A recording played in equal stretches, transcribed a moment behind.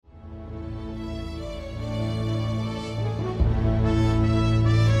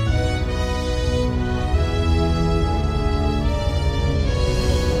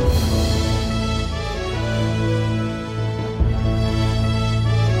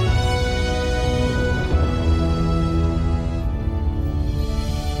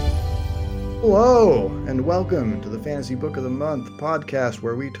Hello, and welcome to the Fantasy Book of the Month podcast,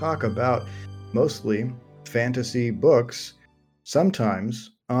 where we talk about mostly fantasy books,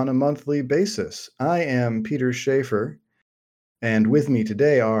 sometimes on a monthly basis. I am Peter Schaefer, and with me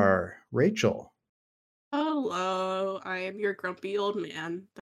today are Rachel. Hello, I am your grumpy old man.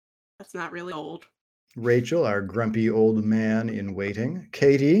 That's not really old. Rachel, our grumpy old man in waiting.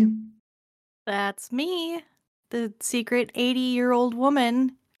 Katie. That's me, the secret 80-year-old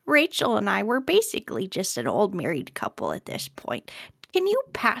woman. Rachel and I were basically just an old married couple at this point. Can you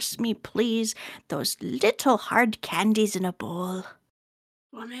pass me, please, those little hard candies in a bowl?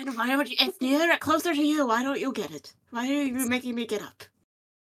 Woman, why don't you? It's near closer to you. Why don't you get it? Why are you making me get up?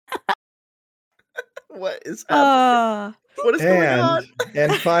 What is happening? What is going on?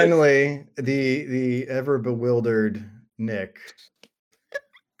 And finally, the ever bewildered Nick.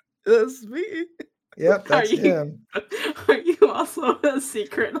 That's me. Yep, that's him. Are you also a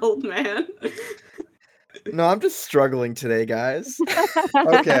secret old man? No, I'm just struggling today, guys.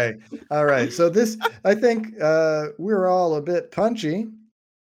 Okay, all right. So this, I think, we're all a bit punchy,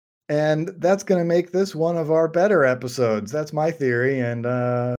 and that's going to make this one of our better episodes. That's my theory, and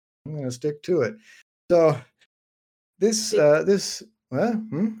I'm going to stick to it. So this. I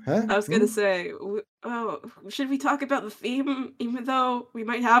was going to say, should we talk about the theme, even though we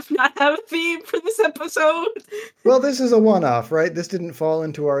might not have a theme for this episode? Well, this is a one-off, right? This didn't fall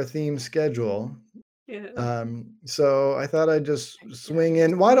into our theme schedule. Yeah. So I thought I'd just swing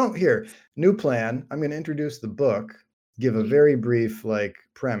in. New plan. I'm going to introduce the book, give a very brief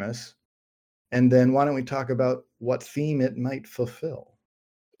premise, and then why don't we talk about what theme it might fulfill?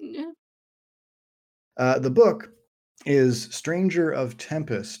 Yeah. The book is Stranger of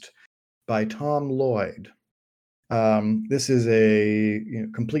Tempest by Tom Lloyd. This is a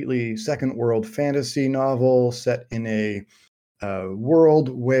completely second world fantasy novel set in a world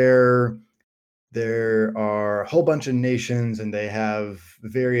where there are a whole bunch of nations and they have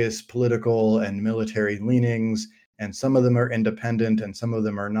various political and military leanings, and some of them are independent and some of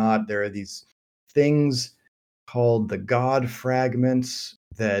them are not. There are these things called the God fragments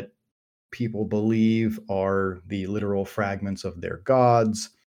that people believe are the literal fragments of their gods,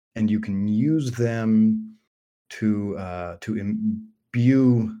 and you can use them to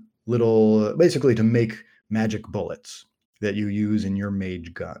imbue basically to make magic bullets that you use in your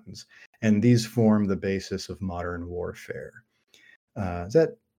mage guns, and these form the basis of modern warfare. Does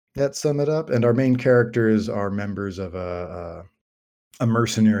that sum it up? And our main characters are members of a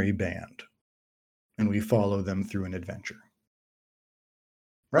mercenary band, and we follow them through an adventure.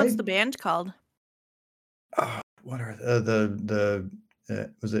 Right? What's the band called? What are the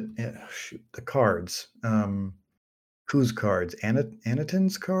cards? Whose cards?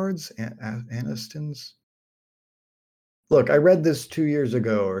 Anatin's cards? Aniston's? Look, I read this 2 years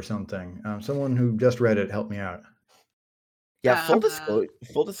ago or something. Someone who just read it help me out. Yeah,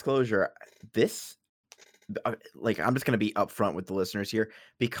 full disclosure. This, I'm just going to be upfront with the listeners here.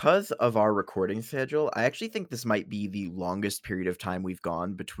 Because of our recording schedule, I actually think this might be the longest period of time we've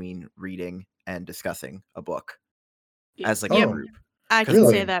gone between reading and discussing a book as a group. I can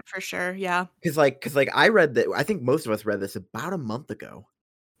say that for sure, yeah. Because I read that. I think most of us read this about a month ago.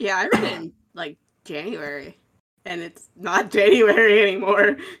 Yeah, I read it in January, and it's not January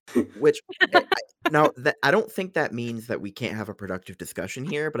anymore. Which I don't think that means that we can't have a productive discussion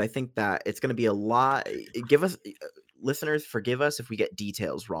here, but I think that it's going to be a lot. Give us, listeners, forgive us if we get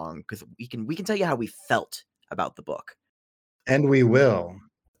details wrong, because we can tell you how we felt about the book, and we will.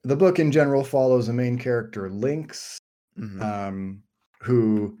 The book in general follows a main character, Lynx,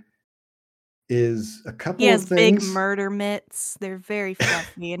 who is a couple of things. He has big murder mitts. They're very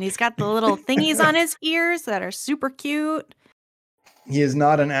fluffy, and he's got the little thingies on his ears that are super cute. He is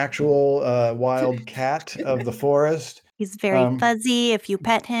not an actual wild cat of the forest. He's very fuzzy. If you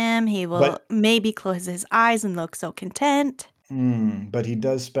pet him, he will maybe close his eyes and look so content. But he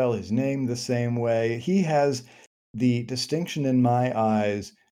does spell his name the same way. He has the distinction in my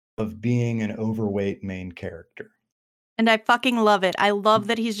eyes of being an overweight main character. And I fucking love it. I love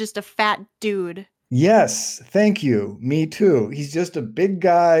that he's just a fat dude. Yes, thank you. Me too. He's just a big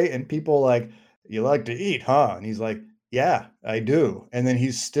guy, and people you like to eat, huh? And he's like, yeah, I do. And then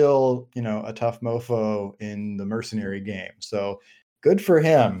he's still, a tough mofo in the mercenary game. So good for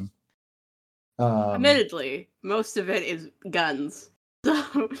him. Admittedly, most of it is guns.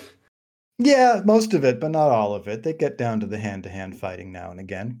 Yeah, most of it, but not all of it. They get down to the hand-to-hand fighting now and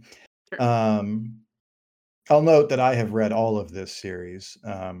again. Sure. I'll note that I have read all of this series,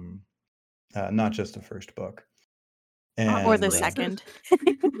 not just the first book. Or the second.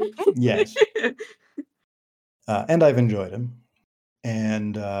 Yes. And I've enjoyed him.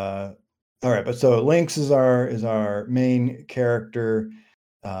 And All right, but so Lynx is our main character.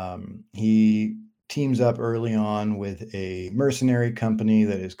 He teams up early on with a mercenary company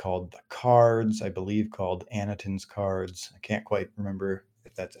that is called the Cards, I believe called Anaton's Cards. I can't quite remember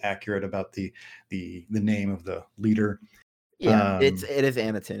if that's accurate about the name of the leader. Yeah, it is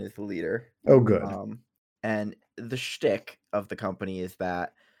Anaton is the leader. Oh, good. And the shtick of the company is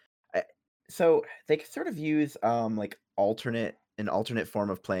that, so they sort of use like an alternate form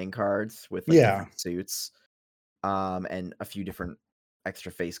of playing cards with like different suits, and a few different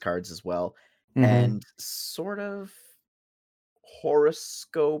extra face cards as well, and sort of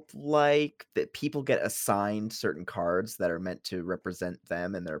horoscope like that people get assigned certain cards that are meant to represent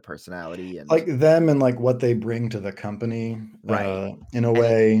them and their personality and like them and like what they bring to the company, right, in a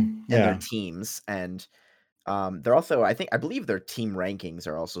way, and their teams. And they're also, I believe their team rankings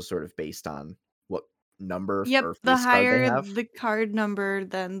are also sort of based on what number or the face card they higher have. the card number,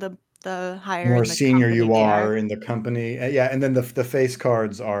 then the higher more in the senior company you they are in the company. Yeah, and then the face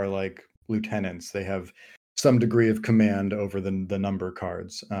cards are like lieutenants. They have some degree of command over the number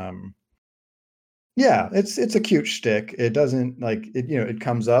cards. Yeah, it's a cute shtick. It doesn't like it, it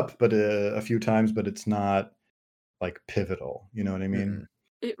comes up but a few times, but it's not like pivotal. You know what I mean?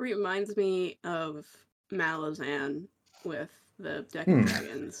 It reminds me of Malazan with the Deck of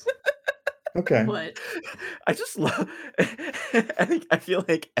Dragons. Okay. But I just love. I feel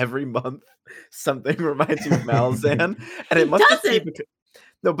like every month something reminds you of Malazan, and it must just be because,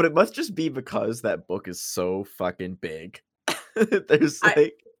 no, but it must just be because that book is so fucking big. There's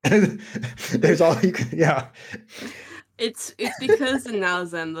like there's all you can, yeah. It's because in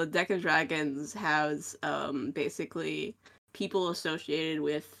Malazan the Deck of Dragons has basically people associated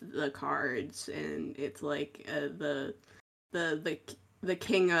with the cards, and it's like the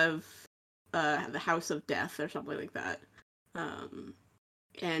king of the House of Death or something like that,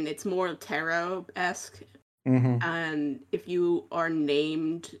 and it's more tarot-esque. And if you are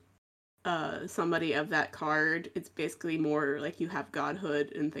named somebody of that card, it's basically more like you have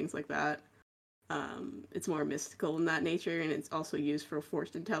godhood and things like that. It's more mystical in that nature, and it's also used for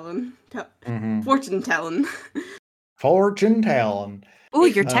fortune telling. Fortune telling. Fortune telling. Oh,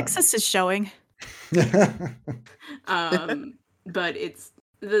 your Texas is showing. But it's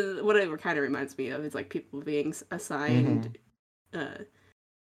what it kind of reminds me of is like people being assigned,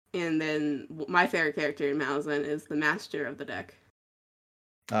 and then my favorite character in Malazan is the master of the deck.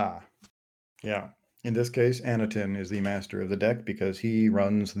 Yeah. In this case, Anaton is the master of the deck because he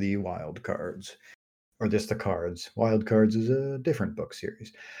runs the wild cards, or just the cards. Wild Cards is a different book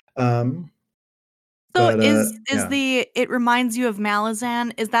series. So but, is yeah. it reminds you of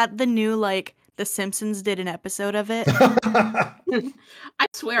Malazan? Is that the new, like, The Simpsons did an episode of it? I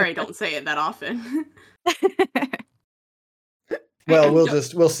swear I don't say it that often. Well,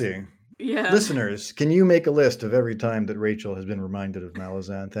 we'll see. Yeah. Listeners, can you make a list of every time that Rachel has been reminded of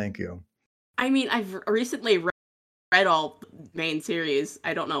Malazan? Thank you. I mean, I've recently read all main series.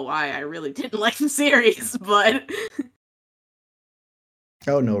 I don't know why. I really didn't like the series, but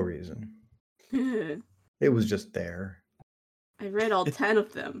oh, no reason. It was just there. I read all 10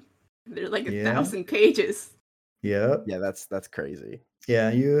 of them. They're like 1,000 pages. Yeah. Yeah, that's crazy.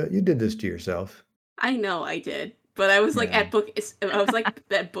 Yeah, you did this to yourself. I know I did, but I was like at book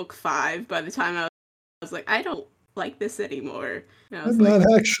 5 by the time I was like, I don't like this anymore. And I was I'm like,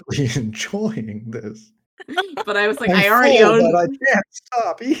 not actually enjoying this. But I was like, I'm I already full, own. But I can't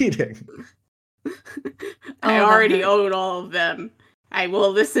stop eating. I already own all of them. I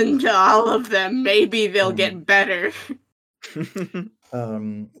will listen to all of them. Maybe they'll get better.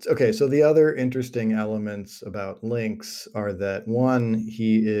 Okay, so the other interesting elements about Lynx are that one,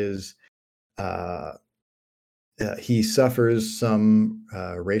 he is he suffers some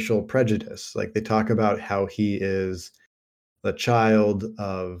racial prejudice. Like they talk about how he is the child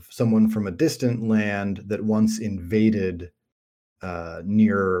of someone from a distant land that once invaded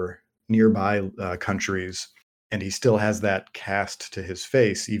nearby countries, and he still has that cast to his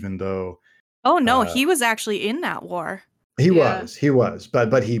face, even though. Oh no, he was actually in that war. He was,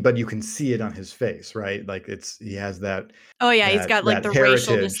 but you can see it on his face, right? Like he has that. Oh yeah, he's got like the heritage.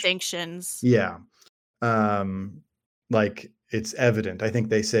 racial distinctions. Yeah, like it's evident. I think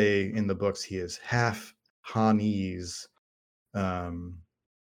they say in the books he is half Hanese, but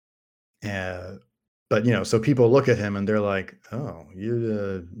so people look at him and they're like, "Oh,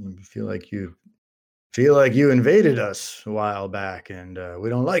 you feel like you invaded us a while back, and we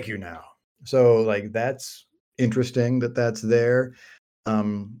don't like you now." So like that's interesting that's there.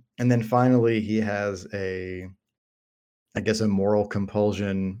 And then finally he has I guess a moral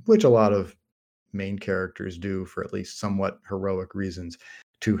compulsion, which a lot of main characters do for at least somewhat heroic reasons,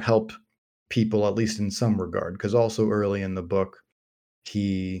 to help people, at least in some regard, because also early in the book,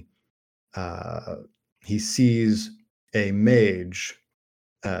 he sees a mage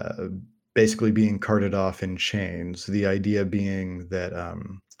basically being carted off in chains. The idea being that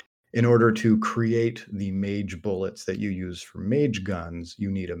in order to create the mage bullets that you use for mage guns,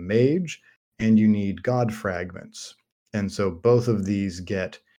 you need a mage and you need god fragments. And so both of these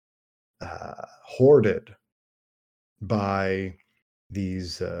get hoarded by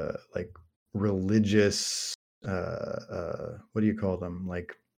these like religious what do you call them,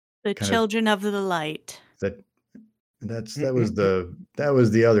 like The Children of the Light. that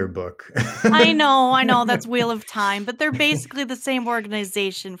was the other book. I know that's Wheel of Time, but they're basically the same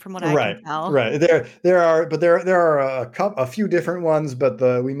organization from what I can tell. Right. There are a few different ones,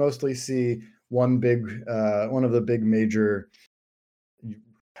 but we mostly see one of the big major,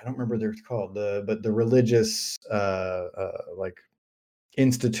 I don't remember what they're called, but the religious like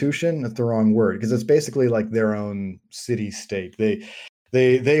institution, that's the wrong word, because it's basically like their own city state.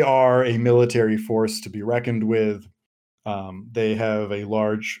 They are a military force to be reckoned with. They have a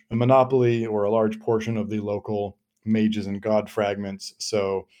large monopoly or a large portion of the local mages and god fragments,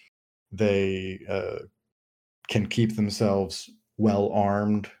 so they can keep themselves well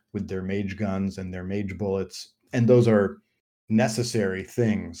armed with their mage guns and their mage bullets, and those are necessary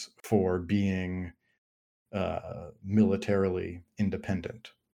things for being militarily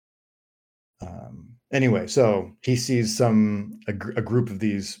independent. Anyway, so he sees a group of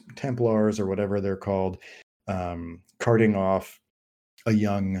these Templars or whatever they're called, carting off a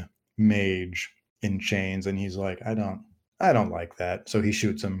young mage in chains, and he's like, I don't like that. So he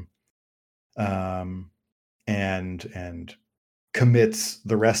shoots him, and commits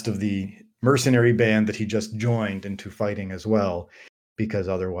the rest of the mercenary band that he just joined into fighting as well, because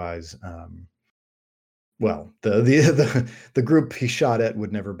otherwise, well, the group he shot at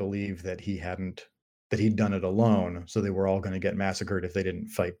would never believe that he'd done it alone. So they were all going to get massacred if they didn't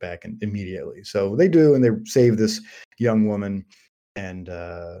fight back immediately. So they do, and they save this young woman, and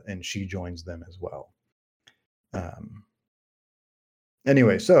she joins them as well.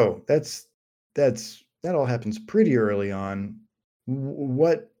 Anyway, so that all happens pretty early on.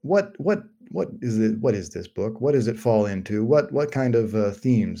 What is it? What is this book? What does it fall into? What kind of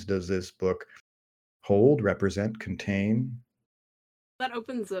themes does this book hold, represent, contain? That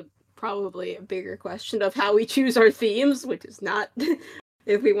opens up probably a bigger question of how we choose our themes, which is not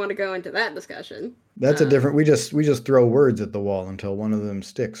if we want to go into that discussion. That's a different. We just throw words at the wall until one of them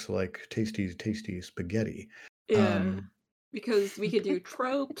sticks, like tasty spaghetti. Yeah, because we could do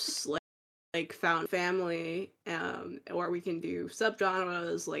tropes like found family, or we can do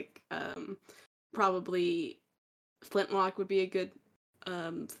subgenres like probably Flintlock would be a good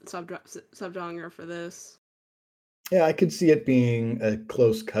subgenre for this. Yeah, I could see it being a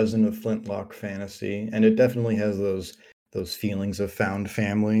close cousin of Flintlock fantasy, and it definitely has those feelings of found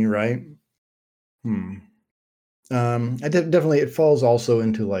family, right? Definitely it falls also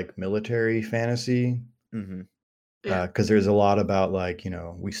into like military fantasy. Mm-hmm. Because there's a lot about, like,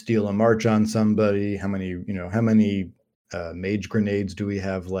 we steal a march on somebody. How many mage grenades do we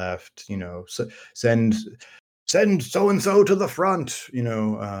have left? Send so and so to the front.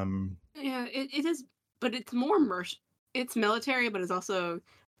 Yeah, it is, but it's more it's military, but it's also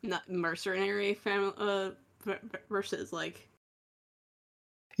not mercenary versus like.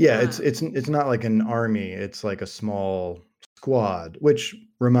 Yeah, it's not like an army. It's like a small squad, which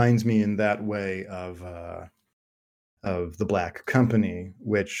reminds me in that way of the Black Company,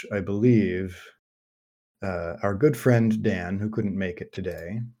 which I believe our good friend Dan, who couldn't make it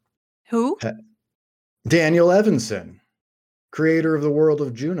today. Who? Daniel Evanson, creator of the world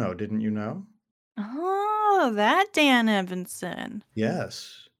of Juno. Didn't you know? Oh, that Dan Evanson.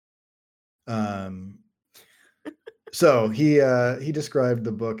 Yes. So he described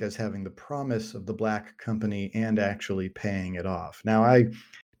the book as having the promise of the Black Company and actually paying it off. Now, I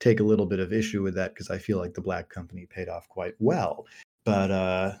take a little bit of issue with that because I feel like the Black Company paid off quite well, but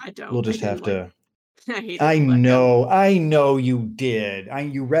I don't. We'll just have to. I know you did.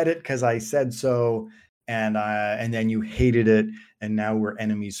 You read it because I said so, and then you hated it, and now we're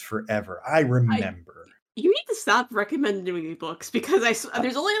enemies forever. I remember. You need to stop recommending me books because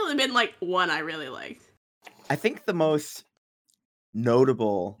there's only been like one I really liked. I think the most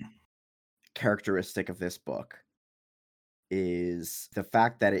notable characteristic of this book is the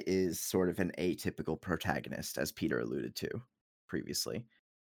fact that it is sort of an atypical protagonist, as Peter alluded to previously.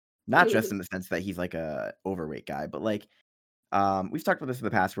 Not just in the sense that he's like a overweight guy, but like we've talked about this in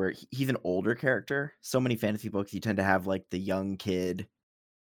the past where he's an older character. So many fantasy books, you tend to have like the young kid,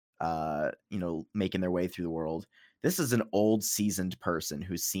 making their way through the world. This is an old, seasoned person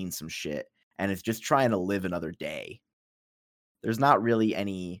who's seen some shit. and is just trying to live another day. There's not really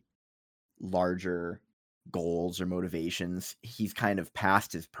any larger goals or motivations. He's kind of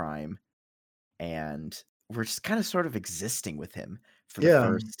past his prime, and we're just kind of sort of existing with him for the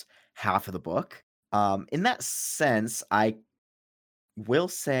first half of the book. In that sense, I will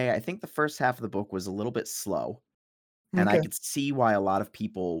say I think the first half of the book was a little bit slow, and I could see why a lot of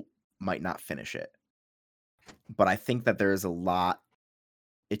people might not finish it. But I think that there's a lot.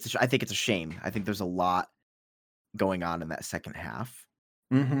 I think it's a shame. I think there's a lot going on in that second half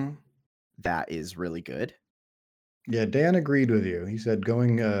that is really good. Yeah, Dan agreed with you. He said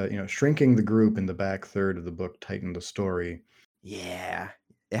going, shrinking the group in the back third of the book tightened the story. Yeah,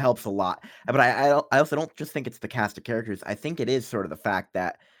 it helps a lot. But I also don't just think it's the cast of characters. I think it is sort of the fact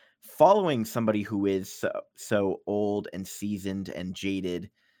that following somebody who is so old and seasoned and jaded,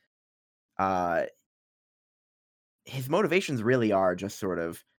 his motivations really are just sort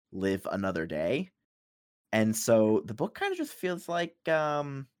of live another day. And so the book kind of just feels like,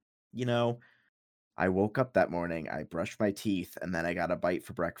 I woke up that morning, I brushed my teeth, and then I got a bite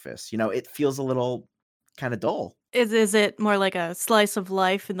for breakfast. It feels a little kind of dull. Is it more like a slice of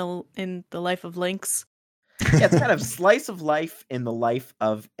life in the life of Lynx? Yeah, it's kind of slice of life in the life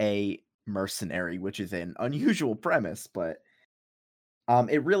of a mercenary, which is an unusual premise, but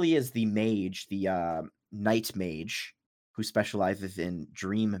it really is the mage, the night mage, who specializes in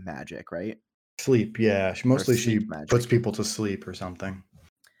dream magic, right? Sleep, yeah. She magic. puts people to sleep or something.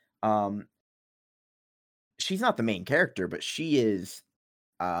 She's not the main character, but she is,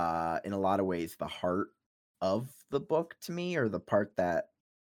 in a lot of ways, the heart of the book to me, or the part that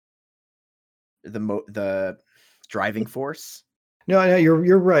the driving force. No,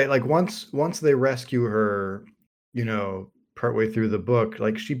 you're right. Like once they rescue her, partway through the book,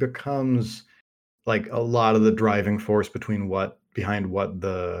 like she becomes like a lot of the driving force behind what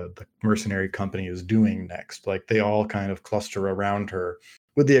the mercenary company is doing next. Like they all kind of cluster around her,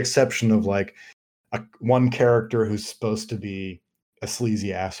 with the exception of like one character who's supposed to be a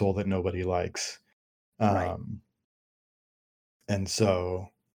sleazy asshole that nobody likes. Right. And so,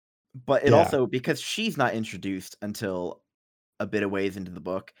 but it also, because she's not introduced until a bit of ways into the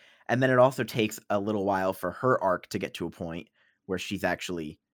book, and then it also takes a little while for her arc to get to a point where she's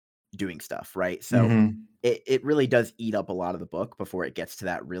actually doing stuff, right? So it really does eat up a lot of the book before it gets to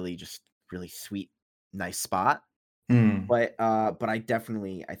that really sweet, nice spot. But I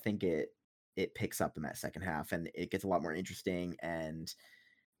definitely, I think it picks up in that second half, and it gets a lot more interesting, and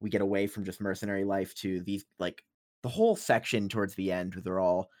we get away from just mercenary life to these, like, the whole section towards the end where they're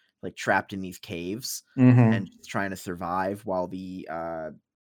all like trapped in these caves and just trying to survive while the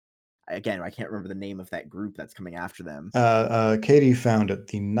again, I can't remember the name of that group that's coming after them. Katie found it,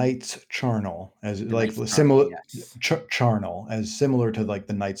 the Knights Charnel, as like similar Charnel, as similar to like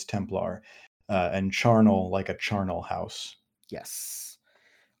the Knights Templar, and Charnel like a charnel house. Yes.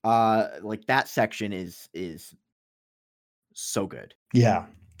 Like that section is so good. Yeah.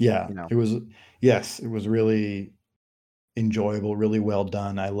 It was really enjoyable, really well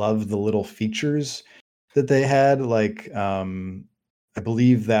done. I love the little features that they had. Like I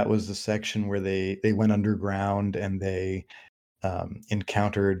believe that was the section where they went underground and they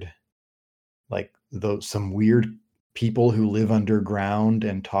encountered like some weird people who live underground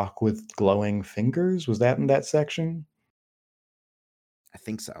and talk with glowing fingers. Was that in that section? I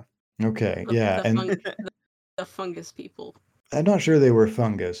think so. Okay, yeah. And the fungus people. I'm not sure they were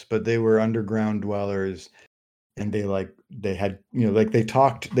fungus, but they were underground dwellers, and they had, like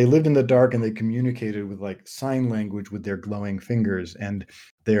they lived in the dark and they communicated with like sign language with their glowing fingers. And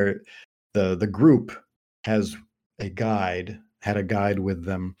the group had a guide with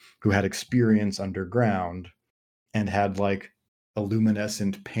them who had experience underground and had like a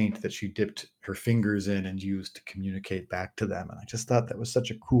luminescent paint that she dipped her fingers in and used to communicate back to them. And I just thought that was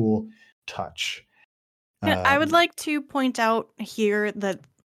such a cool touch. I would like to point out here that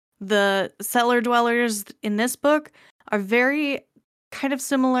the cellar dwellers in this book are very kind of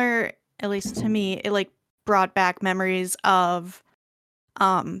similar, at least to me. It like brought back memories of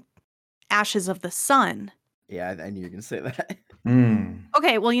Ashes of the Sun. Yeah, I knew you were gonna say that.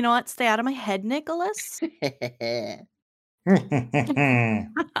 Okay, well, you know what? Stay out of my head, Nicholas.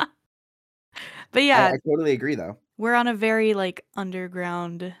 But yeah, I totally agree, though. We're on a very like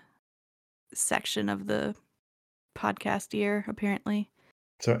underground section of the podcast year, apparently.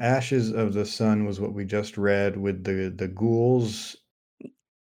 So Ashes of the Sun was what we just read with the ghouls.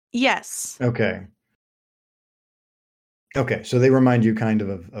 Yes. Okay, so they remind you kind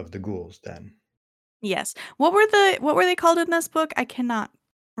of the ghouls then. Yes. What were they called in this book? I cannot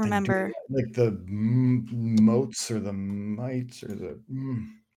remember. Like the motes or the mites or the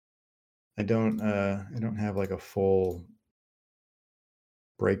I don't have like a full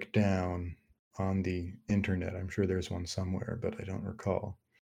breakdown on the internet. I'm sure there's one somewhere, but I don't recall.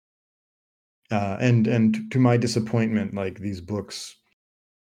 And to my disappointment, like these books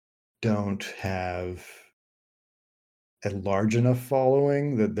don't have a large enough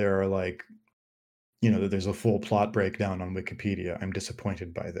following that there are like, that there's a full plot breakdown on Wikipedia. I'm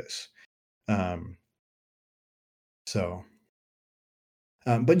disappointed by this. But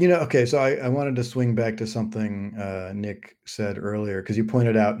okay, so I wanted to swing back to something Nick said earlier, because you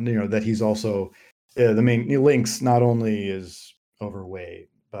pointed out, that he's also the main Lynx not only is overweight,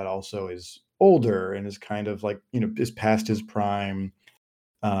 but also is older and is kind of like, is past his prime,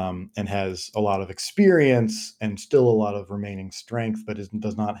 and has a lot of experience and still a lot of remaining strength, but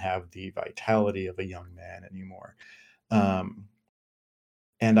does not have the vitality of a young man anymore.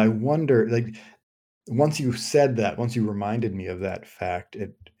 And I wonder, like, once you said that, once you reminded me of that fact,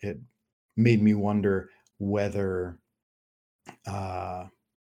 it made me wonder whether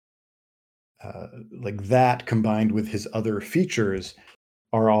like that combined with his other features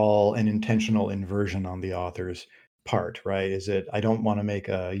are all an intentional inversion on the author's part, right? Is it, I don't want to make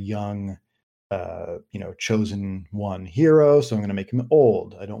a young chosen one hero, so I'm going to make him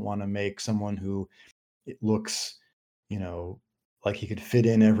old. I don't want to make someone who it looks like he could fit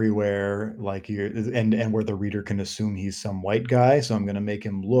in everywhere, like and where the reader can assume he's some white guy, so I'm going to make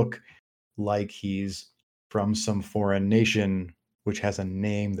him look like he's from some foreign nation which has a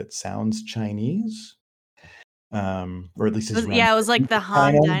name that sounds Chinese, or at least is it was like the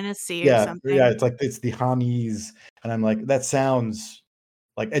Han Dynasty or something. It's the Hanese, and I'm like, that sounds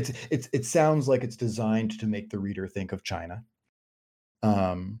like it sounds like it's designed to make the reader think of China.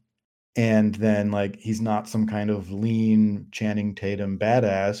 And then, like, he's not some kind of lean Channing Tatum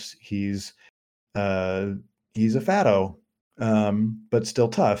badass. He's a fatto, but still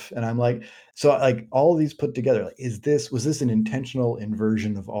tough. And I'm like, so like all of these put together, like, was this an intentional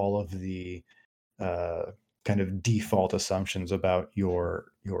inversion of all of the kind of default assumptions about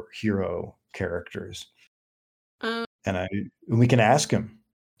your hero characters? And we can ask him.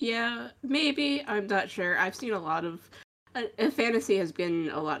 Yeah, maybe. I'm not sure. I've seen a lot of fantasy has been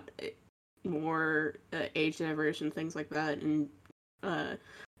a lot more age diverse and things like that in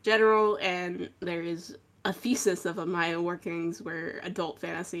general, and there is a thesis of my workings where adult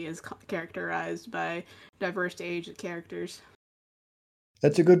fantasy is characterized by diverse age characters.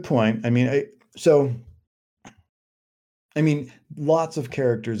 That's a good point. I mean, lots of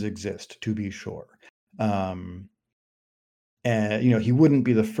characters exist, to be sure. And he wouldn't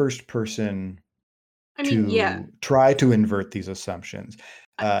be the first person to try to invert these assumptions.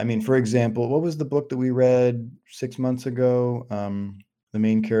 For example, what was the book that we read 6 months ago? The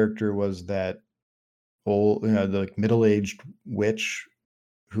main character was that old, the middle-aged witch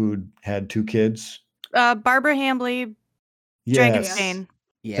who had 2 kids. Barbara Hambly, Dragonstone.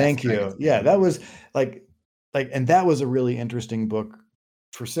 Yes. Thank you. Yeah, that was and that was a really interesting book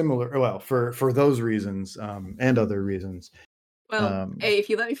for those reasons, and other reasons. Well, hey, if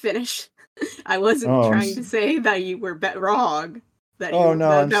you let me finish, I wasn't trying to say that you were wrong. That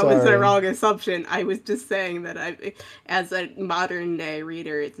was a wrong assumption. I was just saying that as a modern day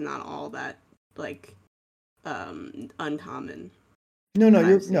reader, it's not all that like uncommon.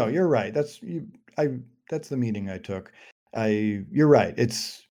 You're right. That's the meaning I took. You're right.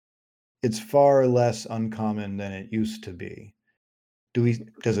 It's far less uncommon than it used to be.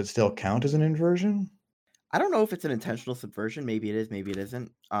 Does it still count as an inversion? I don't know if it's an intentional subversion. Maybe it is, maybe it isn't.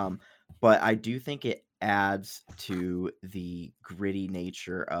 But I do think it adds to the gritty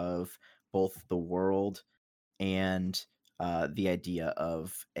nature of both the world and the idea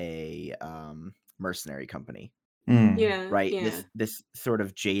of a mercenary company. Yeah. Right? Yeah. This sort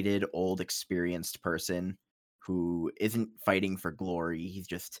of jaded, old, experienced person who isn't fighting for glory. He's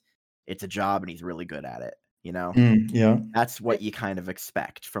just, it's a job and he's really good at it. Yeah. That's what you kind of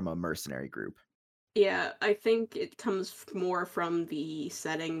expect from a mercenary group. Yeah, I think it comes more from the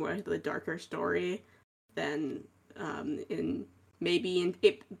setting where the darker story than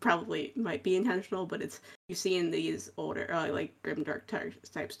it probably might be intentional, but you see in these older like grimdark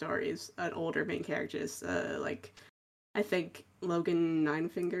type stories, an older main character is like, I think Logan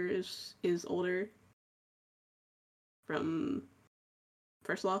Ninefingers is older from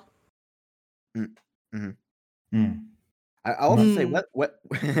First Law. Mm-hmm. I'll also say what what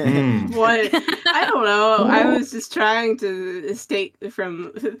I don't know. I was just trying to state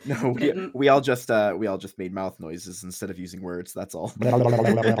from. No, we all just made mouth noises instead of using words. That's all.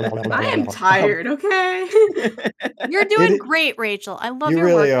 I am tired. Okay. You're doing great, Rachel. I love you your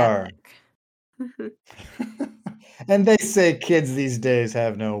really work are. ethic. And they say kids these days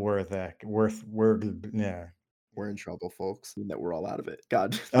have no worth. Yeah. We're in trouble, folks. That we're all out of it.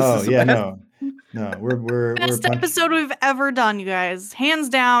 God. Oh yeah, no. We're Best episode we've ever done, you guys. Hands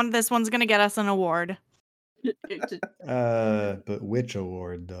down, this one's gonna get us an award. But which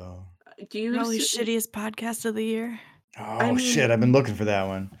award though? Probably shittiest podcast of the year. Oh shit, I've been looking for that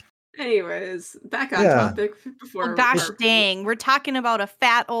one. Anyways, back on topic before. Oh, gosh dang, we're talking about a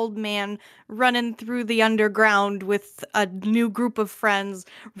fat old man running through the underground with a new group of friends,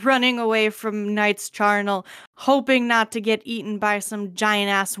 running away from Knight's Charnel, hoping not to get eaten by some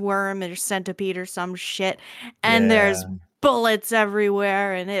giant-ass worm or centipede or some shit. And there's bullets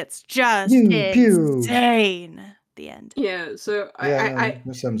everywhere, and it's just insane. The end. Yeah, so that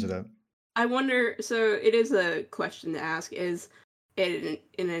sums it up. I wonder, so it is a question to ask, is an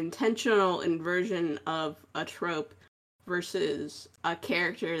intentional inversion of a trope versus a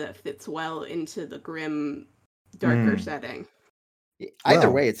character that fits well into the grim, darker setting? Either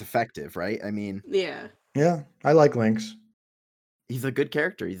way, it's effective, right? I mean... Yeah. Yeah, I like Lynx. He's a good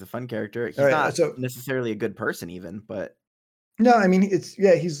character. He's a fun character. He's not necessarily a good person even, but... No, I mean,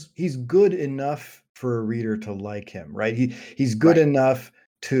 he's good enough for a reader to like him, right? He's good enough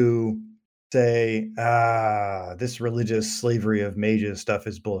to say, this religious slavery of mages stuff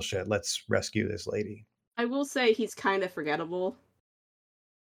is bullshit. Let's rescue this lady. I will say he's kind of forgettable.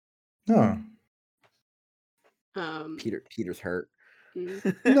 Oh. Peter's hurt.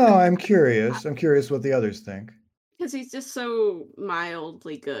 No, I'm curious. I'm curious what the others think. Because he's just so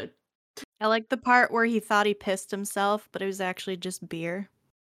mildly good. I like the part where he thought he pissed himself, but it was actually just beer.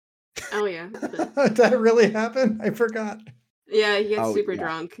 Oh, yeah. Did that really happen? I forgot. Yeah, he gets super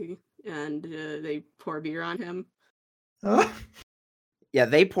drunk, and they pour beer on him. Yeah,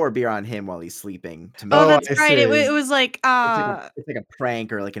 they pour beer on him while he's sleeping. That's right. It was like... It's like a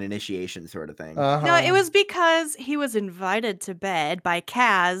prank or like an initiation sort of thing. No, it was because he was invited to bed by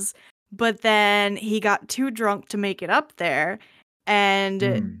Kaz, but then he got too drunk to make it up there,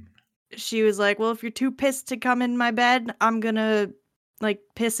 and... She was like, well, if you're too pissed to come in my bed, I'm gonna, like,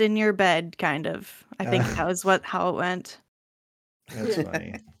 piss in your bed, kind of. I think that was how it went. That's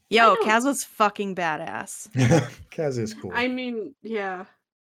funny. Yo, Kaz was fucking badass. Kaz is cool. I mean, yeah.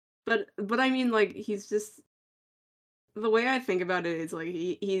 But I mean, like, he's just... The way I think about it is, like,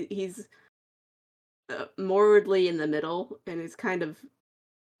 he's morbidly in the middle, and is kind of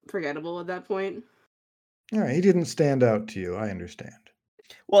forgettable at that point. All right, he didn't stand out to you. I understand.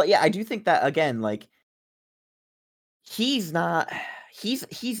 Well, yeah, I do think that, again, like, he's not... He's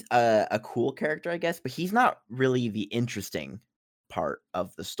a cool character, I guess, but he's not really the interesting part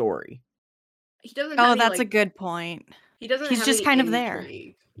of the story. He doesn't. That's a good point. He doesn't. He's just kind of there.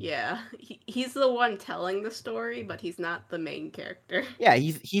 Yeah, he's the one telling the story, but he's not the main character. Yeah,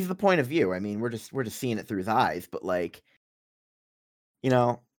 he's the point of view. I mean, we're just seeing it through his eyes, but like, you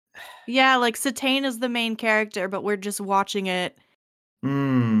know. Yeah, like Satane is the main character, but we're just watching it.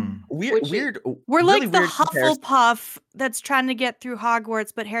 Weird. We're like the Hufflepuff that's trying to get through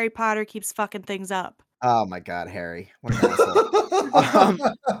Hogwarts, but Harry Potter keeps fucking things up. Oh my god, Harry! What an asshole.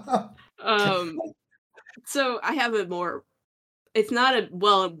 So I have a more. It's not a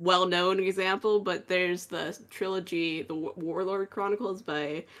well-known example, but there's the trilogy, the Warlord Chronicles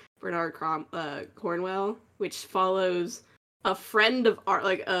by Bernard Cornwell, which follows a friend of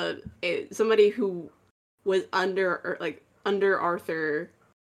somebody who was under Arthur,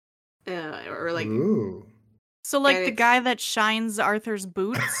 or like. Ooh. So like the guy that shines Arthur's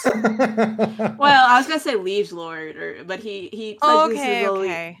boots. Well, I was gonna say Liege Lord, but he.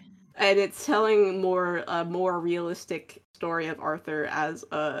 Okay. And it's telling a more realistic story of Arthur as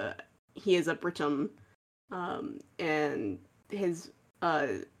he is a Briton, and his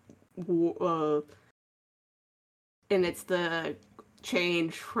and it's the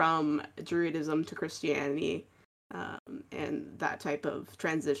change from Druidism to Christianity, and that type of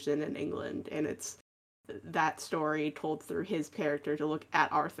transition in England, and it's that story told through his character to look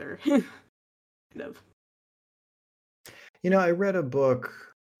at Arthur. Kind of. You know, I read a book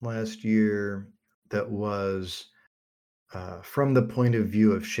last year that was from the point of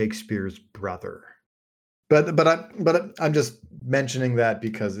view of Shakespeare's brother, but I'm just mentioning that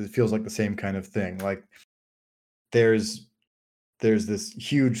because it feels like the same kind of thing. Like there's this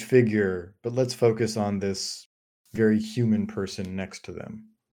huge figure, but let's focus on this very human person next to them.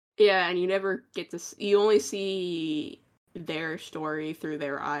 Yeah, and you never get to you only see their story through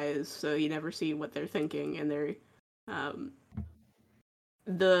their eyes, so you never see what they're thinking, and they're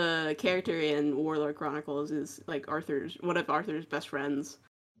the character in Warlord Chronicles is like one of Arthur's best friends.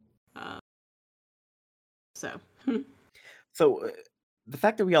 So the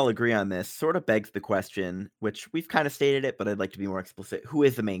fact that we all agree on this sort of begs the question, which we've kind of stated it, but I'd like to be more explicit. Who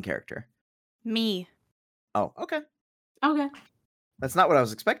is the main character? Me. Oh, okay. Okay. That's not what I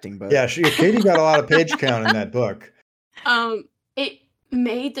was expecting, but Yeah, Katie got a lot of page count in that book. It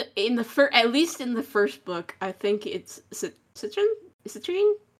made at least in the first book, I think it's Citrine?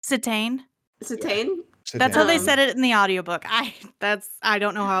 Satane. That's how they said it in the audiobook. I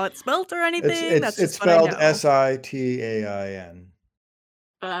don't know how it's spelled or anything. It's spelled Sitain.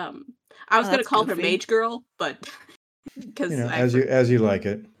 I was gonna call her Mage Girl, but because as you like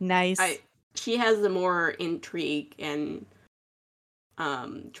it. Nice. She has the more intrigue and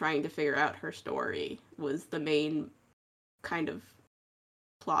trying to figure out her story was the main kind of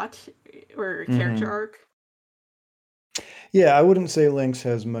plot or character arc. Yeah, I wouldn't say Lynx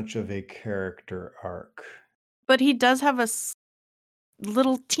has much of a character arc. But he does have a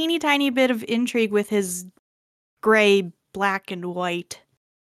little teeny tiny bit of intrigue with his gray, black, and white.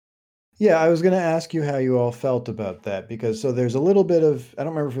 Yeah, I was going to ask you how you all felt about that, because there's a little bit of, I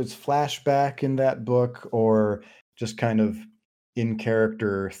don't remember if it's flashback in that book or just kind of in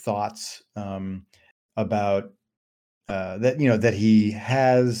character thoughts about that, that he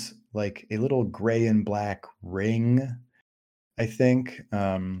has like a little gray and black ring, I think,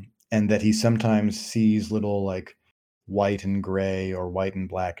 and that he sometimes sees little like white and gray or white and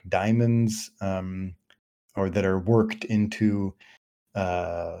black diamonds, or that are worked into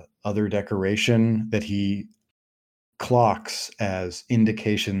other decoration that he clocks as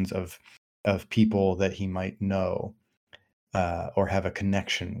indications of people that he might know or have a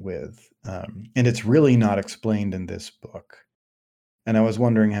connection with. And it's really not explained in this book. And I was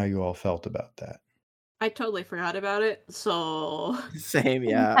wondering how you all felt about that. I totally forgot about it, so... Same,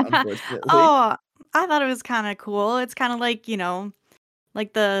 yeah, unfortunately. Oh, I thought it was kind of cool. It's kind of like,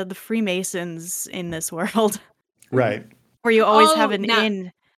 like the Freemasons in this world. Right. Where you always have an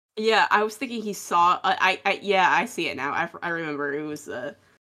in. Yeah, I was thinking he saw... I see it now. I remember it was...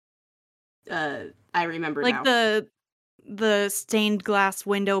 I remember like now. The stained glass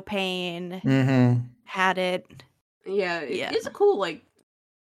window pane had it. Yeah, it's a cool, like...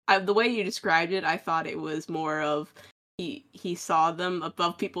 the way you described it, I thought it was more of he saw them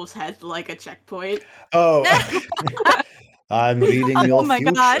above people's heads like a checkpoint. Oh, I'm reading your my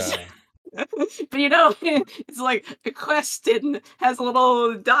future. gosh. But it's like a quest and has a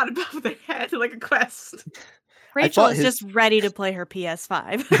little dot above their head, like a quest. Rachel is just ready to play her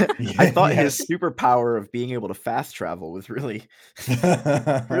PS5. I thought his superpower of being able to fast travel was really,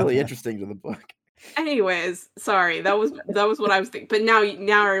 really interesting to the book. Anyways, sorry, that was what I was thinking. But now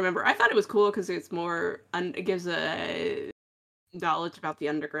I remember. I thought it was cool because it's more it gives a knowledge about the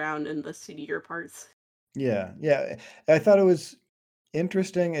underground and the seedier parts. Yeah. I thought it was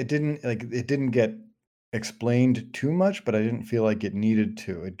interesting. It didn't get explained too much, but I didn't feel like it needed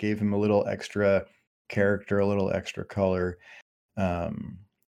to. It gave him a little extra character, a little extra color,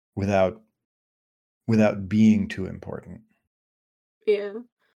 without being too important. Yeah.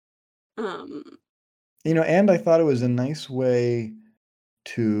 And I thought it was a nice way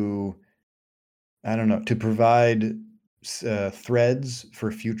to, I don't know, to provide threads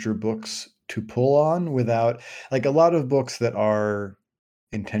for future books to pull on without, like, a lot of books that are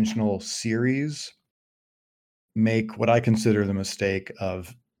intentional series make what I consider the mistake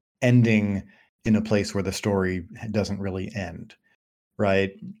of ending in a place where the story doesn't really end,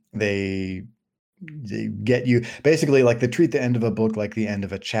 right? They get you basically, like, they treat the end of a book like the end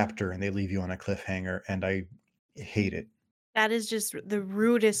of a chapter and they leave you on a cliffhanger, and I hate it. That is just the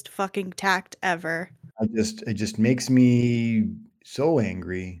rudest fucking tact ever. It just makes me so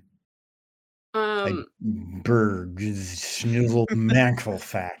angry. Berg schnizzle mankful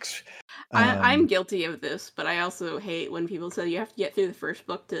facts. I'm guilty of this, but I also hate when people say you have to get through the first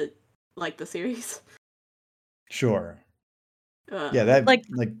book to like the series. Sure. Yeah, that like.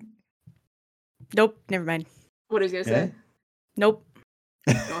 Nope, never mind. What was you gonna say? Nope.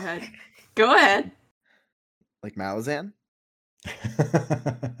 Go ahead. Go ahead. Like Malazan?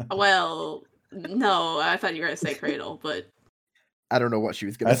 Well, no, I thought you were gonna say Cradle, but I don't know what she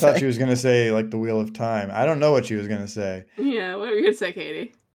was gonna say. I thought she was gonna say like the Wheel of Time. I don't know what she was gonna say. Yeah, what were you gonna say,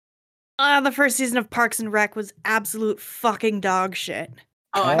 Katie? The first season of Parks and Rec was absolute fucking dog shit.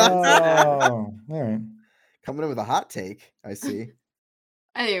 Oh, I haven't seen that. All right. Coming in with a hot take, I see.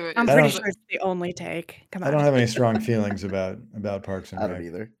 Anyway, I'm pretty sure it's the only take. Come on. I don't have any strong feelings about Parks and Rec. I don't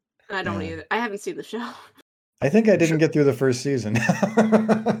either. I don't either. I haven't seen the show. I think I didn't get through the first season.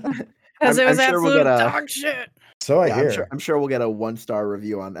 Because it was absolute dog shit. So I hear. I'm sure we'll get a 1-star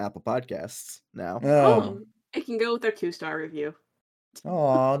review on Apple Podcasts now. Oh, it can go with their 2-star review.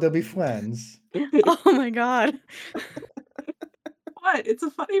 Oh, they'll be friends. Oh my god. what? It's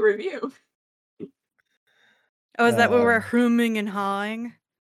a funny review. Oh, is that where we're humming and hawing?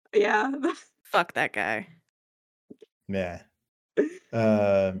 Yeah. Fuck that guy. Yeah.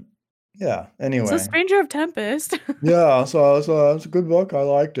 Yeah. Anyway. So Stranger of Tempest. Yeah, so it's a good book. I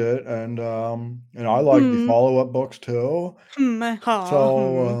liked it, and I like the follow-up books too.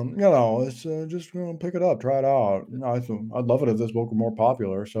 So it's just pick it up, try it out. I'd love it if this book were more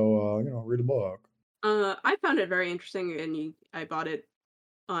popular. So read a book. I found it very interesting, and I bought it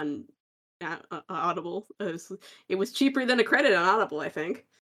on Audible. It was cheaper than a credit on Audible, I think.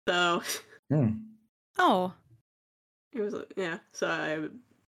 So. Oh. It was So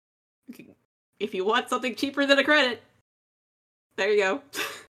if you want something cheaper than a credit, there you go.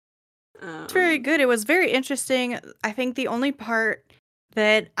 It's very good. It was very interesting. I think the only part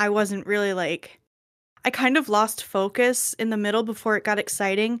that I wasn't really I kind of lost focus in the middle before it got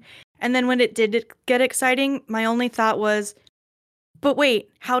exciting. And then when it did get exciting, my only thought was, but wait,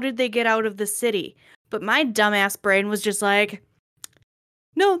 how did they get out of the city? But my dumbass brain was just like,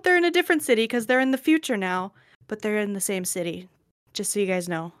 no, they're in a different city because they're in the future now. But they're in the same city, just so you guys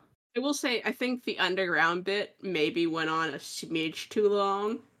know. I will say, I think the underground bit maybe went on a smidge too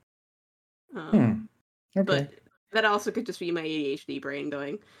long. Okay. But that also could just be my ADHD brain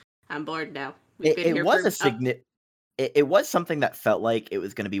going, I'm bored now. It was something that felt like it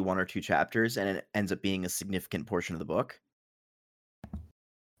was going to be 1 or 2 chapters, and it ends up being a significant portion of the book.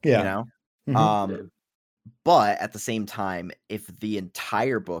 Yeah. But at the same time, if the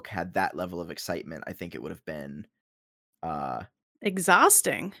entire book had that level of excitement, I think it would have been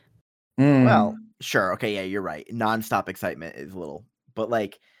exhausting. Well, sure. Okay, yeah, you're right. Nonstop excitement is a little, but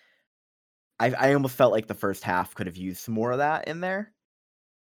I almost felt like the first half could have used some more of that in there.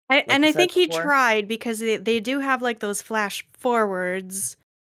 And I think he tried, because they do have those flash forwards.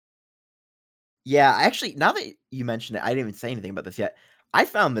 Yeah, actually, now that you mention it, I didn't even say anything about this yet. I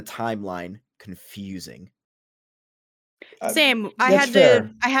found the timeline confusing. Same. I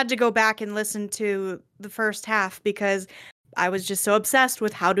had to go back and listen to the first half because I was just so obsessed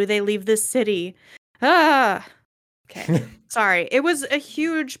with how do they leave this city. Okay. Sorry. It was a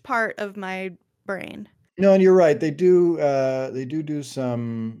huge part of my brain. No, and you're right. They do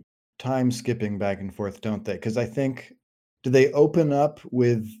some time skipping back and forth, don't they? Because I think, do they open up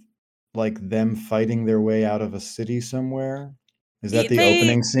with them fighting their way out of a city somewhere? Is that the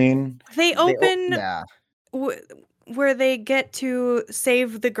opening scene? They open where they get to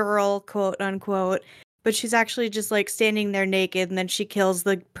save the girl, quote unquote, but she's actually just standing there naked, and then she kills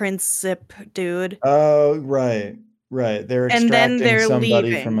the princip dude. Oh, right. They're extracting somebody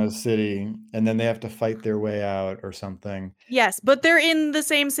leaving from a city, and then they have to fight their way out or something. Yes, but they're in the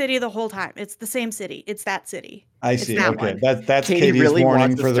same city the whole time. It's the same city. It's that city. I see. Okay, that's Katie's really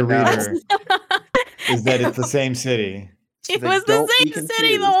warning for the reader. Is that it's the same city? It was the same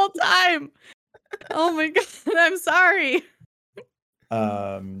city the whole time. Oh my god, I'm sorry.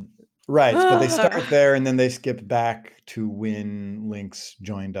 Right, but they start there and then they skip back to when Link's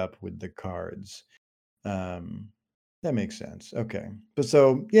joined up with the cards. That makes sense. Okay. But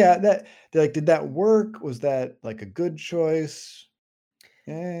so yeah, that did that work? Was that a good choice?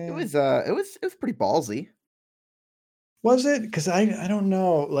 It was pretty ballsy. Was it? Because I don't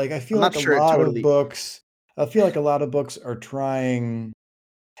know. I feel like a lot of books are trying.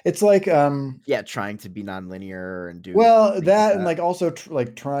 It's trying to be nonlinear and do that, and also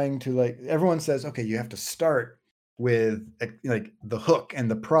trying to everyone says, okay, you have to start with the hook and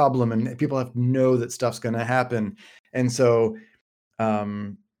the problem, and people have to know that stuff's going to happen, and so a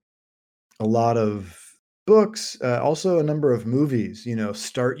lot of books, also a number of movies,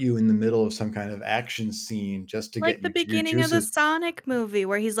 start you in the middle of some kind of action scene just to get the beginning of the Sonic movie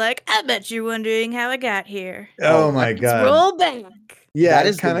where he's like, I bet you're wondering how I got here. Oh my god. Roll back. Yeah, that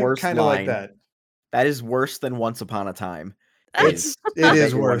is kind of like that. That is worse than Once Upon a Time. It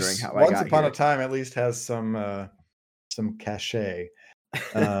is worse. Once Upon a Time at least has some cachet.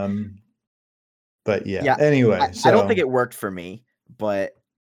 But yeah. Anyway, I don't think it worked for me, but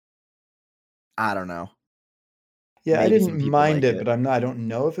I don't know. Yeah, maybe I didn't mind it, but I don't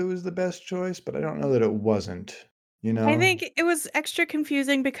know if it was the best choice, but I don't know that it wasn't. I think it was extra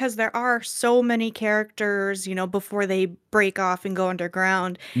confusing because there are so many characters, before they break off and go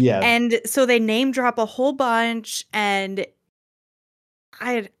underground. Yeah. And so they name drop a whole bunch, and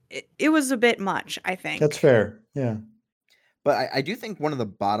it was a bit much, I think. That's fair. Yeah. But I do think one of the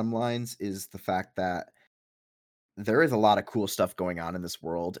bottom lines is the fact that there is a lot of cool stuff going on in this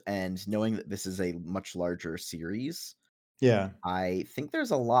world, and knowing that this is a much larger series, I think there's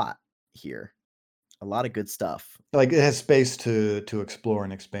a lot here. A lot of good stuff. It has space to explore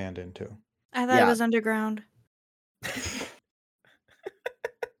and expand into. I thought it was underground.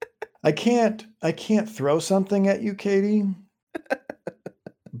 I can't throw something at you, Katie,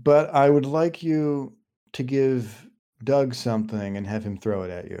 but I would like you to give Doug something and have him throw it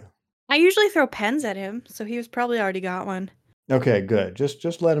at you. I usually throw pens at him, so he was probably already got one. Okay, good.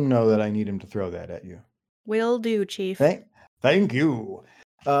 Just let him know that I need him to throw that at you. Will do, Chief. Thank you.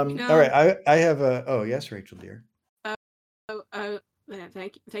 All right, I have a. Oh yes, Rachel dear.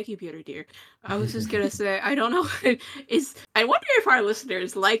 Thank you, Peter dear. I was just gonna say, I don't know. I wonder if our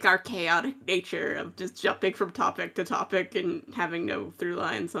listeners like our chaotic nature of just jumping from topic to topic and having no through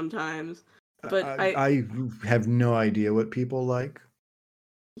line sometimes. But I have no idea what people like.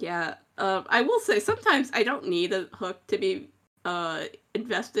 Yeah, I will say sometimes I don't need a hook to be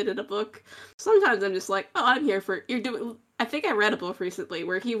invested in a book. Sometimes I'm just like, oh, I'm here for you're doing. I think I read a book recently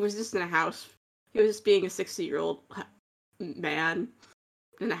where he was just in a house. He was just being a 60-year-old man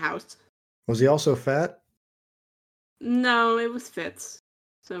in a house. Was he also fat? No, it was Fitz.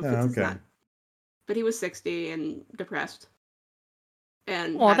 So Fitz is okay. not. But he was 60 and depressed.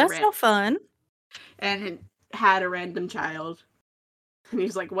 And that's no fun. And had a random child. And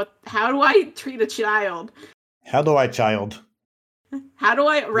he's like, "What? How do I treat a child? How do I child? How do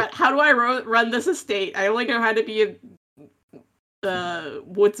I run this estate? I only know how to be a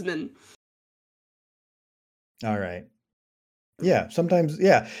woodsman." All right. Yeah, sometimes,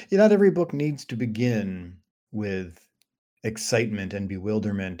 not every book needs to begin with excitement and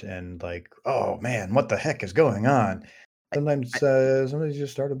bewilderment and like, oh man, what the heck is going on? Sometimes you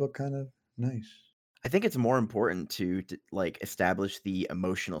just start a book kind of nice. I think it's more important to like establish the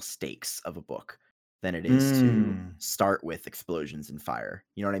emotional stakes of a book than it is to start with explosions and fire.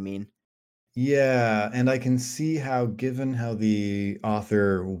 You know what I mean? Yeah, and I can see how, given how the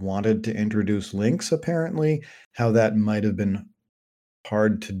author wanted to introduce links, apparently, how that might have been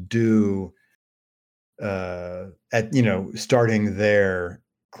hard to do at starting there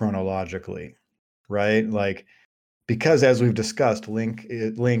chronologically, right? Like, because as we've discussed,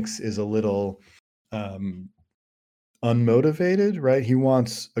 Links is a little unmotivated, right? He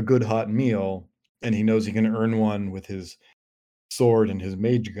wants a good hot meal, and he knows he can earn one with his sword and his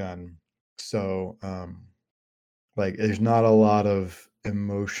mage gun. So, like, there's not a lot of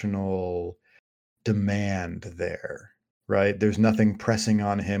emotional demand there, right? There's nothing pressing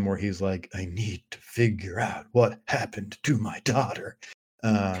on him where he's like, I need to figure out what happened to my daughter.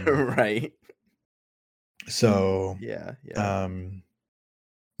 Right. So, yeah.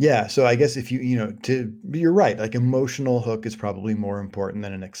 So I guess if you're right, like emotional hook is probably more important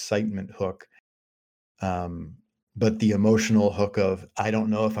than an excitement hook. But the emotional hook of, I don't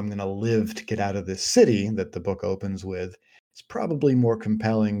know if I'm going to live to get out of this city that the book opens with is probably more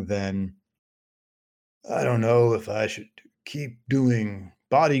compelling than, I don't know if I should keep doing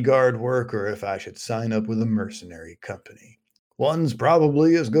bodyguard work or if I should sign up with a mercenary company. One's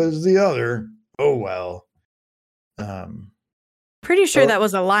probably as good as the other. Oh, well. Pretty sure that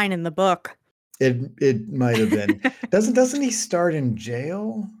was a line in the book. It might have been. Doesn't he start in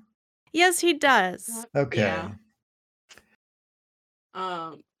jail? Yes, he does. Okay. Yeah.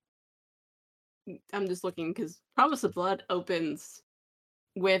 I'm just looking because Promise of Blood opens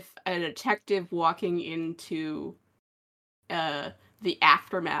with a detective walking into the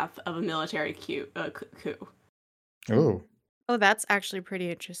aftermath of a military coup. Oh, that's actually pretty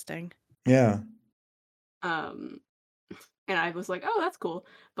interesting. Yeah. And I was like, oh, that's cool.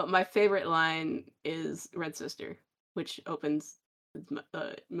 But my favorite line is Red Sister, which opens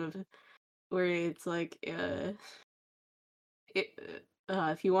movie where it's like,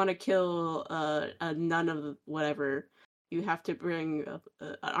 if you want to kill a nun of whatever, you have to bring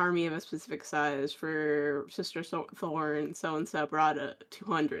an army of a specific size. For Sister Thorn, so-and-so brought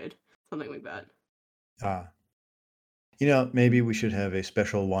 200, something like that. Maybe we should have a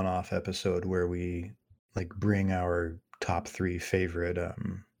special one-off episode where we like bring our top 3 favorite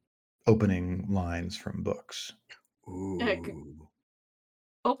opening lines from books. Ooh.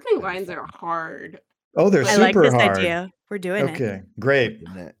 Opening lines are hard. Oh, they're super hard. I like this idea. We're doing it. Okay, great.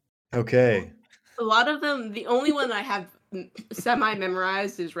 Okay. A lot of them, the only one I have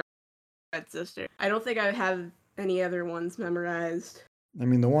semi-memorized is Red Sister. I don't think I have any other ones memorized. I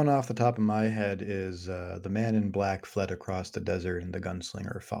mean, the one off the top of my head is the man in black fled across the desert and the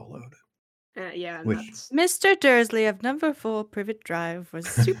gunslinger followed. Mr. Dursley of number 4 Privet Drive was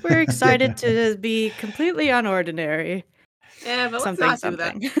super excited to be completely unordinary. Yeah, but let's not do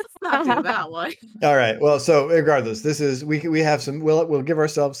that. Let's not do that one. All right. Well, so regardless, this is we have some. We'll give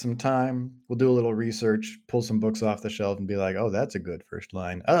ourselves some time. We'll do a little research, pull some books off the shelf, and be like, oh, that's a good first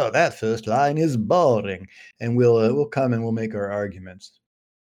line. Oh, that first line is boring, and we'll come and we'll make our arguments.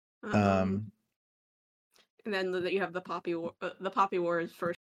 And then you have the Poppy Wars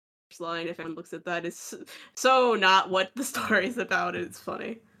first line, if anyone looks at that, is so not what the story is about. It's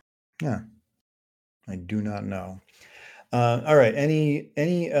funny. Yeah. I do not know. All right.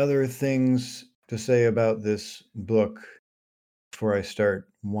 Any other things to say about this book before I start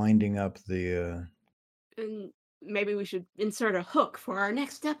winding up the And maybe we should insert a hook for our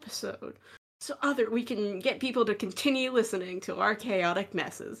next episode, so we can get people to continue listening to our chaotic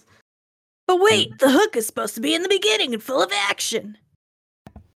messes. But wait, the hook is supposed to be in the beginning and full of action.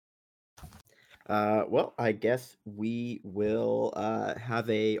 Well, I guess we will have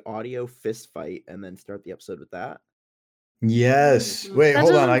a audio fist fight and then start the episode with that. Yes. Wait,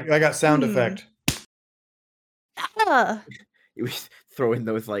 hold on. I got sound effect. We throw in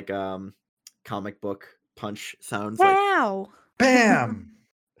those like comic book punch sounds. Wow. Like, bam.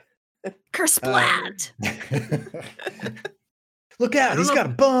 Kersplat. Look out! He's got a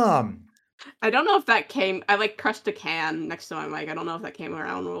bomb. I don't know if that came. I like crushed a can next to my mic. I don't know if that came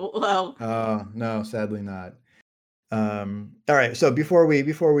around well. No, sadly not. All right. So before we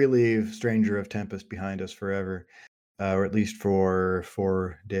leave Stranger of Tempest behind us forever, or at least for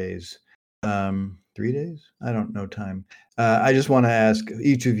 4 days, 3 days? I don't know time. I just want to ask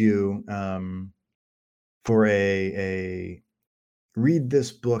each of you for a read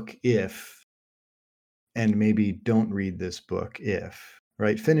this book if, and maybe don't read this book if.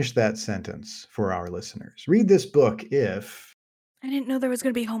 Right? Finish that sentence for our listeners. Read this book if. I didn't know there was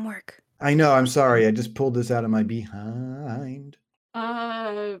going to be homework. I know. I'm sorry. I just pulled this out of my behind.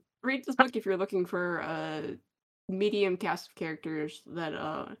 Read this book if you're looking for a medium cast of characters that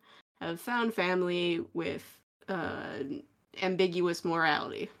have found family with ambiguous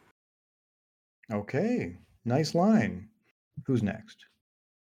morality. Okay. Nice line. Who's next?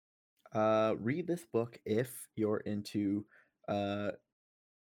 Read this book if you're into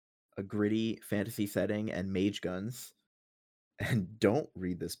a gritty fantasy setting and mage guns, and don't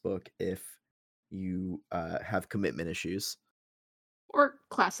read this book if you have commitment issues or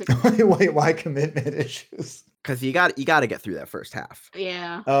classic. Wait, why commitment issues? Because you got to get through that first half.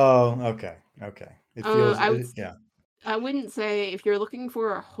 Yeah. Oh, okay. It feels I wouldn't say if you're looking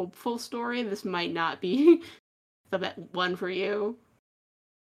for a hopeful story, this might not be the one for you.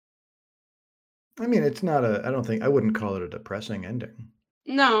 I mean, it's not I wouldn't call it a depressing ending.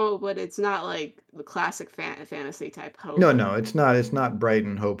 No, but it's not like the classic fantasy type hope. No, it's not. It's not bright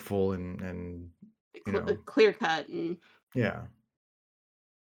and hopeful and clear cut. And... Yeah.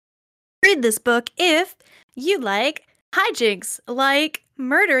 Read this book if you like hijinks, like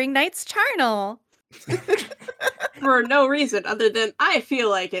murdering Knight's Charnel. For no reason other than I feel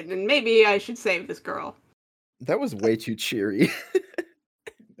like it, and maybe I should save this girl. That was way too cheery.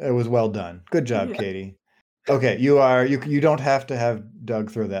 It was well done. Good job, Katie. Okay, you don't have to have Doug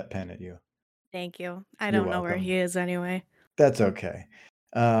throw that pen at you. Thank you. I don't know where he is anyway. That's okay.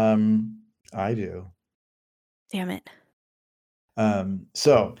 I do. Damn it.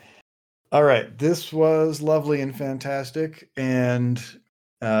 So, all right, this was lovely and fantastic, and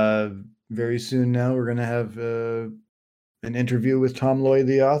very soon now we're going to have an interview with Tom Lloyd,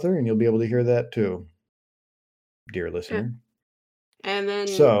 the author, and you'll be able to hear that too, dear listener. Yeah. And then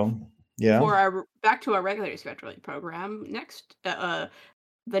for back to our regular scheduling program,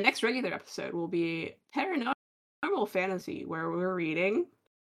 the next regular episode will be Paranormal Fantasy, where we're reading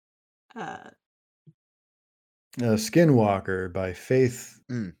Skinwalker by Faith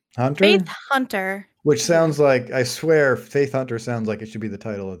Hunter. Faith Hunter. Which sounds like, I swear, Faith Hunter sounds like it should be the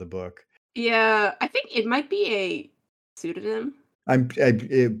title of the book. Yeah, I think it might be a pseudonym.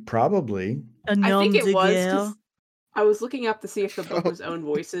 Probably. I think it was. I was looking up to see if the book was own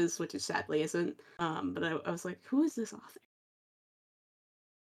voices, which it sadly isn't. But I was like, who is this author?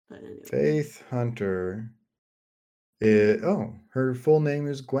 But anyway. Faith Hunter. Her full name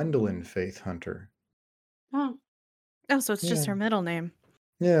is Gwendolyn Faith Hunter. Oh, so it's just her middle name.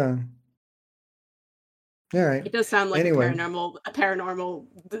 Yeah. All right. It does sound like a paranormal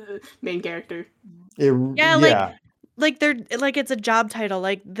main character. Like they're like it's a job title.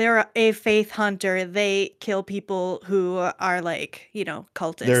 Like they're a faith hunter. They kill people who are like,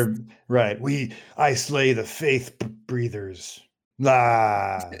 cultists. They're right. I slay the faith breathers.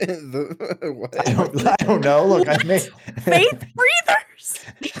 I don't know. Look, I made faith breathers.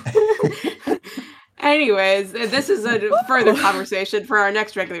 Anyways, this is a further conversation for our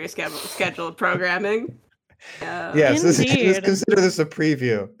next regularly scheduled programming. Yes, consider this a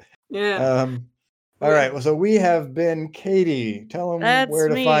preview. Yeah. All right. Well, so we have been Katie. Tell them where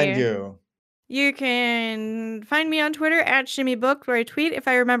to find you. You can find me on Twitter at ShimmyBook, where I tweet if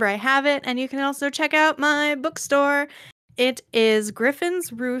I remember I have it. And you can also check out my bookstore. It is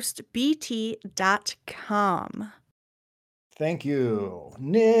griffinsroostbt.com. Thank you.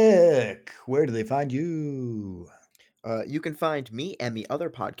 Nick, where do they find you? You can find me and the other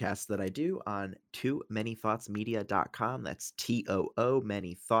podcasts that I do on toomanythoughtsmedia.com. That's TOO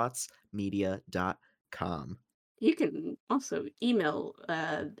manythoughtsmedia.com. You can also email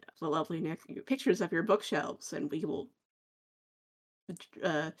the lovely Nick pictures of your bookshelves, and we will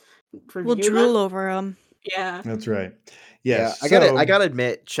We'll review drool them. over them. Yeah. That's right. Yeah, Yes. I gotta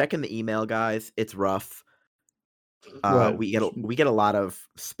admit, checking the email, guys, it's rough. What? We get a lot of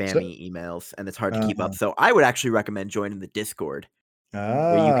spammy emails, and it's hard to keep up. Uh-huh. So I would actually recommend joining the Discord,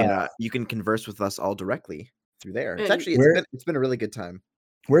 where you can converse with us all directly through there. It's And actually it's been a really good time.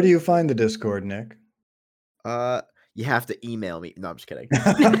 Where do you find the Discord, Nick? You have to email me. No, I'm just kidding.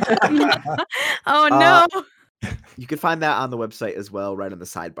 Oh no. You can find that on the website as well, right on the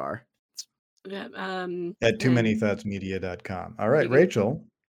sidebar. yeah, At toomanythoughtsmedia.com. All right, Rachel.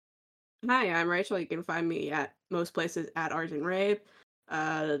 Hi, I'm Rachel. You can find me at most places at Argent Rave.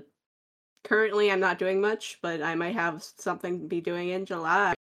 Currently, I'm not doing much, but I might have something to be doing in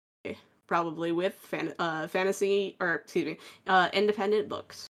July, probably with fantasy, or excuse me, independent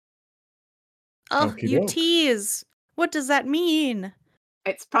books. Oh, you tease. What does that mean?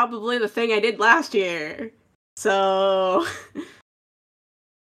 It's probably the thing I did last year. So.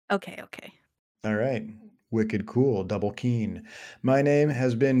 Okay. All right. Wicked cool. Double keen. My name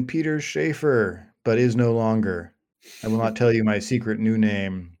has been Peter Schaefer, but is no longer. I will not tell you my secret new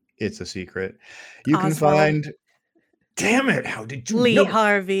name. It's a secret. You can find. Damn it! How did you Lee know?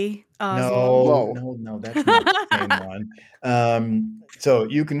 Harvey Oswald. No, that's not the same one. So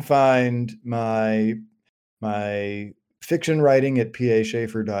you can find my fiction writing at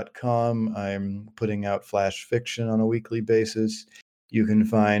paschaefer.com. I'm putting out flash fiction on a weekly basis. You can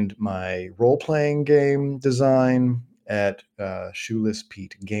find my role-playing game design at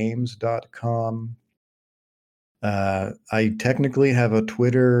shoelesspetegames.com. I technically have a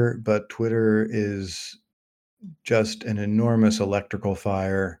Twitter, but Twitter is just an enormous electrical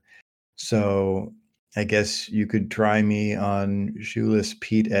fire. So I guess you could try me on Shoeless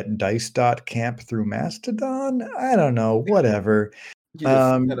Pete at dice.camp through Mastodon. I don't know, whatever. You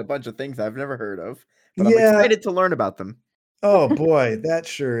just said a bunch of things I've never heard of, but I'm excited to learn about them. Oh boy, that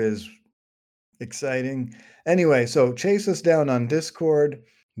sure is exciting. Anyway, so chase us down on Discord.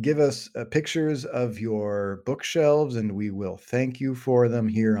 Give us pictures of your bookshelves, and we will thank you for them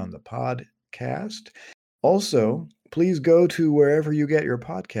here on the podcast. Also, please go to wherever you get your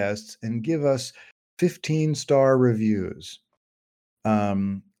podcasts and give us 15-star reviews.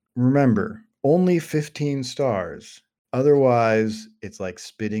 Remember, only 15 stars. Otherwise, it's like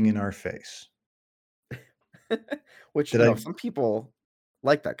spitting in our face. Which, some people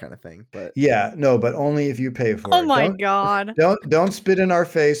like that kind of thing, but yeah, no, but only if you pay for it. Oh my God. Don't spit in our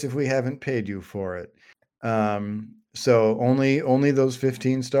face if we haven't paid you for it. So only those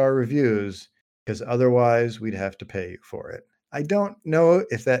 15-star reviews, because otherwise we'd have to pay you for it. I don't know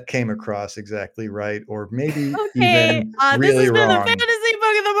if that came across exactly right, or maybe even really this has been wrong. the Fantasy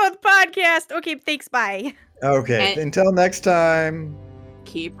Book of the Month podcast. Okay, thanks, bye. Okay, until next time.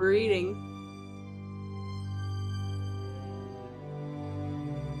 Keep reading.